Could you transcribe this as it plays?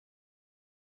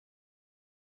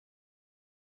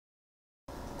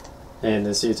In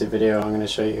this YouTube video, I'm going to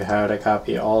show you how to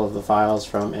copy all of the files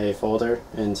from a folder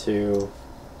into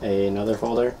another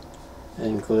folder,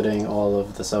 including all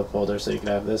of the subfolders. So you could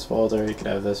have this folder, you could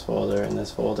have this folder, and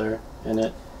this folder in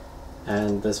it.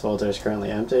 And this folder is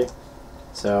currently empty.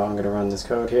 So I'm going to run this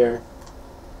code here.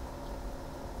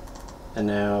 And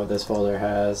now this folder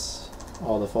has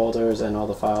all the folders and all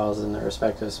the files in their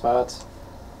respective spots.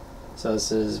 So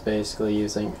this is basically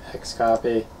using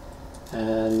Xcopy,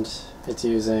 and it's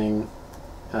using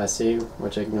C,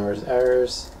 which ignores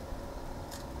errors.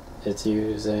 It's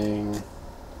using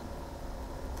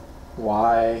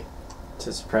Y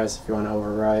to suppress if you want to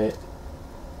overwrite,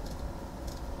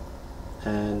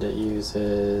 and it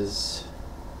uses,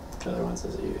 which other ones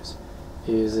does it use?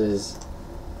 It uses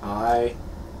I,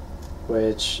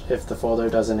 which if the folder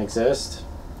doesn't exist,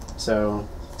 so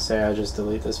say I just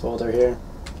delete this folder here,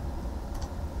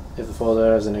 if the folder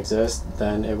doesn't exist,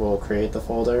 then it will create the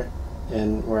folder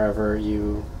in wherever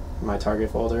my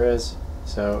target folder is.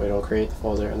 So it'll create the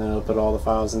folder and then it'll put all the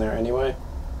files in there anyway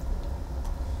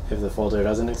if the folder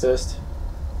doesn't exist.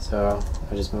 So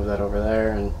I just move that over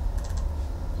there and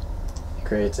it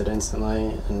creates it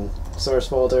instantly. And source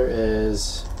folder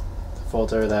is the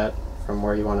folder that from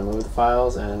where you want to move the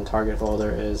files, and target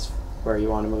folder is where you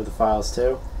want to move the files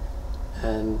to.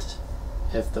 And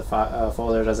if the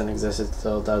folder doesn't exist, it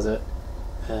still does it.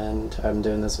 And I'm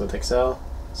doing this with Excel,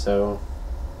 so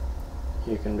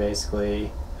you can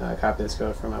basically copy this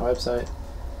code from my website.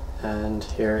 And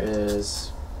here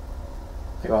is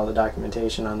all the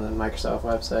documentation on the Microsoft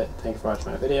website. Thank you for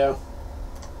watching my video.